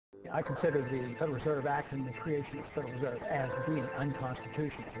I consider the Federal Reserve Act and the creation of the Federal Reserve as being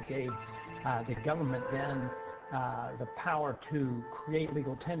unconstitutional. It gave the government then the power to create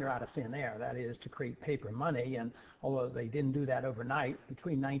legal tender out of thin air, that is, to create paper money. And although they didn't do that overnight,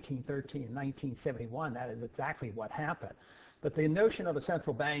 between 1913 and 1971, that is exactly what happened. But the notion of a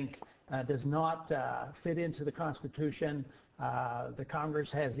central bank does not fit into the Constitution. The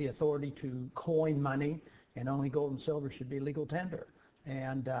Congress has the authority to coin money, and only gold and silver should be legal tender.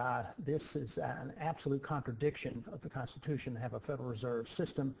 And this is an absolute contradiction of the Constitution to have a Federal Reserve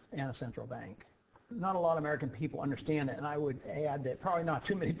System and a central bank. Not a lot of American people understand it, and I would add that probably not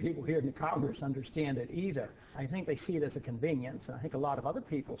too many people here in the Congress understand it either. I think they see it as a convenience, and I think a lot of other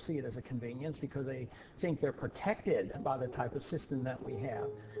people see it as a convenience because they think they're protected by the type of system that we have.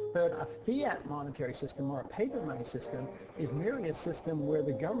 But a fiat monetary system or a paper money system is merely a system where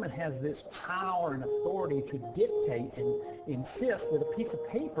the government has this power and authority to dictate and insist that a piece of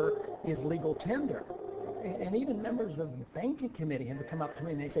paper is legal tender. And even members of the banking committee have come up to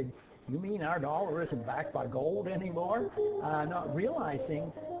me and they say, "You mean our dollar isn't backed by gold anymore?" Not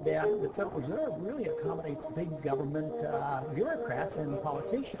realizing that the Federal Reserve really accommodates big government bureaucrats and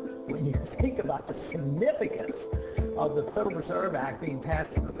politicians. When you think about the significance of the Federal Reserve Act being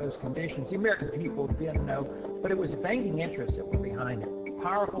passed under those conditions, the American people didn't know, but it was banking interests that were behind it.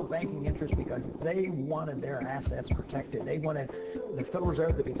 Powerful banking interests because they wanted their assets protected. They wanted the Federal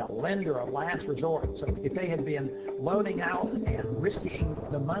Reserve to be the lender of last resort. So if they had been loaning out and risking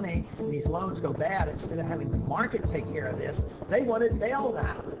the money and these loans go bad, instead of having the market take care of this, they wanted bailed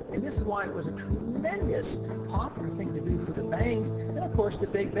out. And this is why it was a tremendous popular thing to do for the banks and, of course, the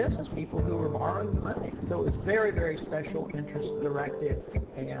big business people who were borrowing the money. So it was very, very special interest directed,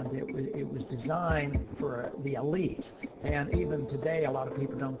 and it was designed for the elite. And even today, a lot of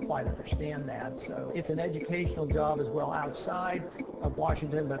people don't quite understand that. So it's an educational job as well outside of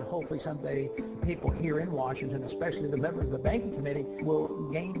Washington, but hopefully someday people here in Washington, especially the members of the banking committee, will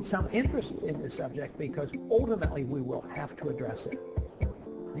gain some interest in this subject because ultimately we will have to address it.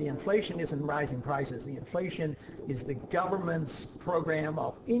 The inflation isn't rising prices. The inflation is the government's program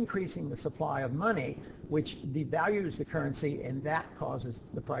of increasing the supply of money, which devalues the currency, and that causes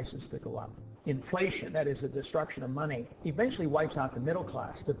the prices to go up. Inflation, that is the destruction of money, eventually wipes out the middle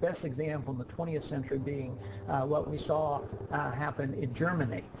class. The best example in the 20th century being what we saw happen in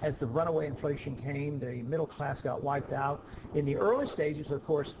Germany. As the runaway inflation came, the middle class got wiped out. In the early stages, of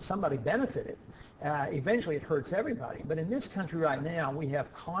course, somebody benefited. Eventually it hurts everybody. But in this country right now, we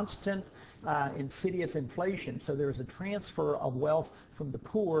have constant insidious inflation. So there's a transfer of wealth from the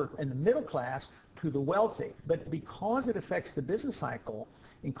poor and the middle class to the wealthy. But because it affects the business cycle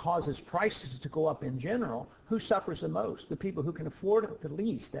and causes prices to go up in general, who suffers the most? The people who can afford it the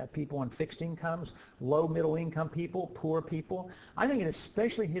least. That people on fixed incomes, low middle income people, poor people. I think it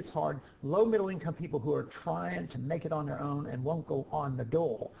especially hits hard low middle income people who are trying to make it on their own and won't go on the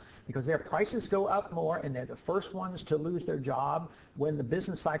dole, because their prices go up more and they're the first ones to lose their job when the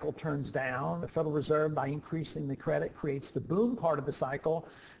business cycle turns down. The Federal Reserve, by increasing the credit, creates the boom part of the cycle,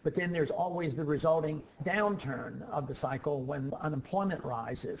 but then there's always the resulting downturn of the cycle when unemployment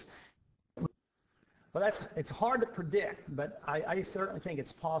rises. Well, it's hard to predict, but I certainly think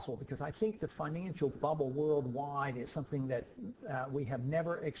it's possible, because I think the financial bubble worldwide is something that we have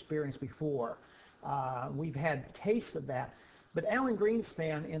never experienced before. We've had tastes of that. But Alan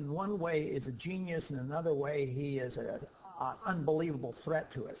Greenspan, in one way, is a genius, in another way, he is an unbelievable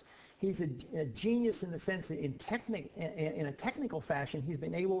threat to us. He's a genius in the sense that in a technical fashion, he's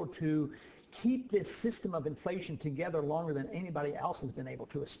been able to keep this system of inflation together longer than anybody else has been able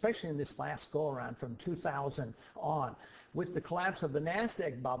to, especially in this last go-around from 2000 on. With the collapse of the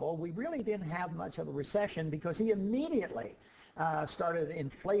NASDAQ bubble, we really didn't have much of a recession because he immediately started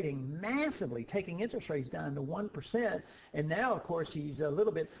inflating massively, taking interest rates down to 1%. And now, of course, he's a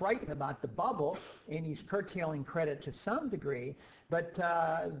little bit frightened about the bubble, and he's curtailing credit to some degree. But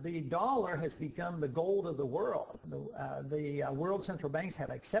the dollar has become the gold of the world. The world central banks have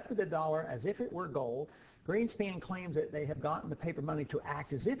accepted the dollar as if it were gold. Greenspan claims that they have gotten the paper money to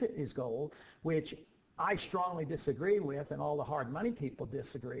act as if it is gold, which I strongly disagree with, and all the hard money people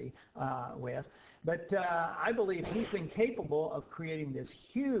disagree with. But I believe he's been capable of creating this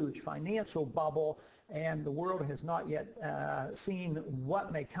huge financial bubble, and the world has not yet seen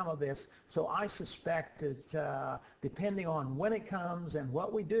what may come of this. So I suspect that depending on when it comes and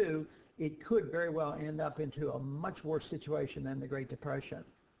what we do, it could very well end up into a much worse situation than the Great Depression.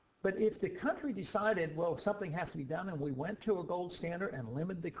 But if the country decided, well, something has to be done, and we went to a gold standard and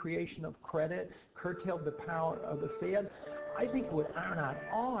limited the creation of credit, curtailed the power of the Fed, I think it would iron out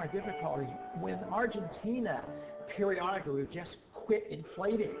all our difficulties. When Argentina periodically would just quit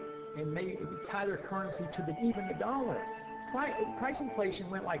inflating, and maybe tie their currency to even the dollar. Price inflation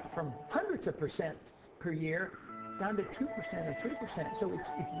went like from hundreds of percent per year down to 2% or 3%. So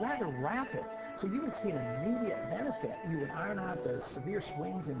it's rather rapid. So you would see an immediate benefit. You would iron out the severe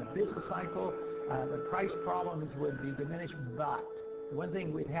swings in the business cycle. The price problems would be diminished. But one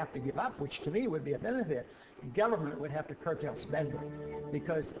thing we'd have to give up, which to me would be a benefit, government would have to curtail spending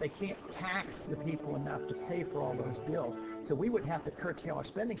because they can't tax the people enough to pay for all those bills. So we would have to curtail our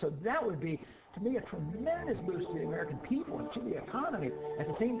spending. So that would be, to me, a tremendous boost to the American people and to the economy. At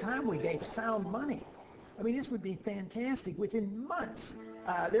the same time, we gave sound money. I mean, this would be fantastic. Within months,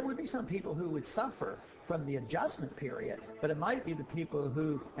 there would be some people who would suffer from the adjustment period, but it might be the people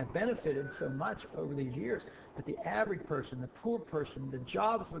who have benefited so much over these years. But the average person, the poor person, the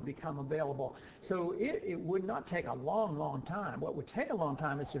jobs would become available. So it would not take a long, long time. What would take a long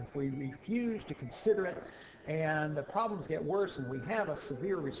time is if we refuse to consider it and the problems get worse and we have a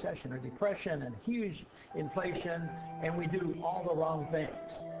severe recession or depression and huge inflation and we do all the wrong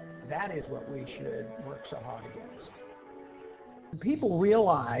things. That is what we should work so hard against. People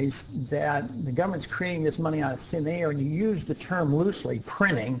realize that the government's creating this money out of thin air, and you use the term loosely,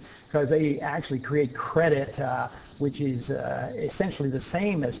 printing, because they actually create credit, which is essentially the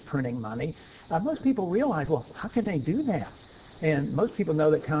same as printing money. Most people realize, well, how can they do that? And most people know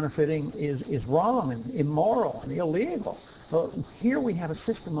that counterfeiting is wrong and immoral and illegal. Well, here we have a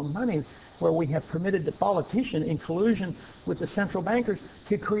system of money where we have permitted the politician, in collusion with the central bankers,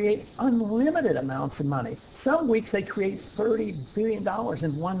 to create unlimited amounts of money. Some weeks they create $30 billion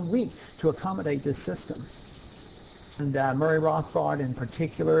in 1 week to accommodate this system. And Murray Rothbard in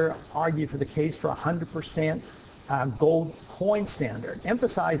particular argued for the case for 100% gold coin standard,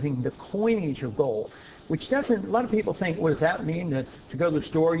 emphasizing the coinage of gold, which doesn't, a lot of people think, what does that mean? That to go to the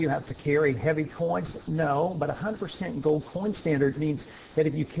store you have to carry heavy coins? No, but 100% gold coin standard means that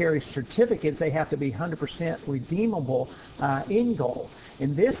if you carry certificates, they have to be 100% redeemable in gold.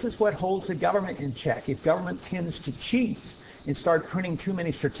 And this is what holds the government in check. If government tends to cheat and start printing too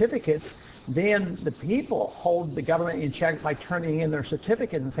many certificates, then the people hold the government in check by turning in their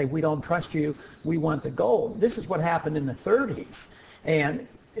certificates and say, we don't trust you, we want the gold. This is what happened in the 30s. And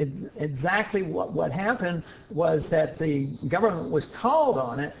exactly what happened was that the government was called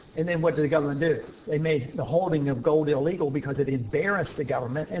on it, and then what did the government do? They made the holding of gold illegal because it embarrassed the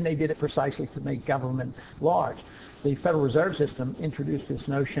government, and they did it precisely to make government large. The Federal Reserve System introduced this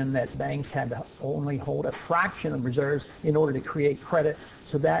notion that banks had to only hold a fraction of reserves in order to create credit.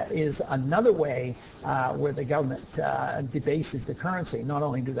 So that is another way where the government debases the currency. Not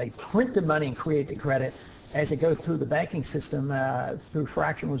only do they print the money and create the credit, as it goes through the banking system, through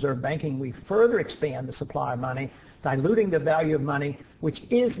fractional reserve banking, we further expand the supply of money, diluting the value of money, which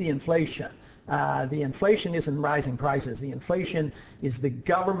is the inflation. The inflation isn't rising prices. The inflation is the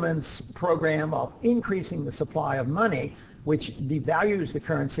government's program of increasing the supply of money, which devalues the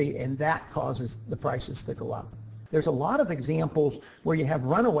currency, and that causes the prices to go up. There's a lot of examples where you have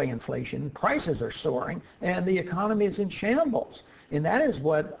runaway inflation, prices are soaring, and the economy is in shambles. And that is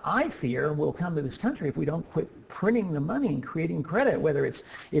what I fear will come to this country if we don't quit printing the money and creating credit, whether it's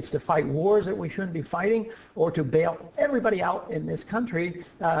to fight wars that we shouldn't be fighting or to bail everybody out in this country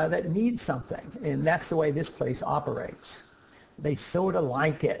that needs something. And that's the way this place operates. They sort of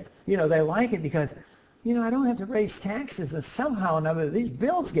like it. You know, they like it because, you know, I don't have to raise taxes and somehow or another these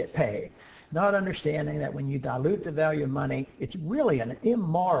bills get paid. Not understanding that when you dilute the value of money, it's really an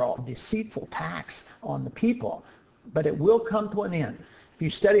immoral, deceitful tax on the people. But it will come to an end. If you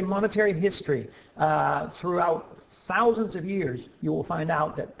study monetary history throughout thousands of years, you will find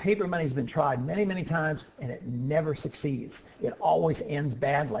out that paper money has been tried many, many times, and it never succeeds. It always ends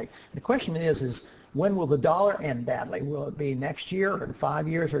badly. The question is when will the dollar end badly? Will it be next year or in 5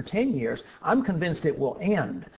 years or 10 years? I'm convinced it will end.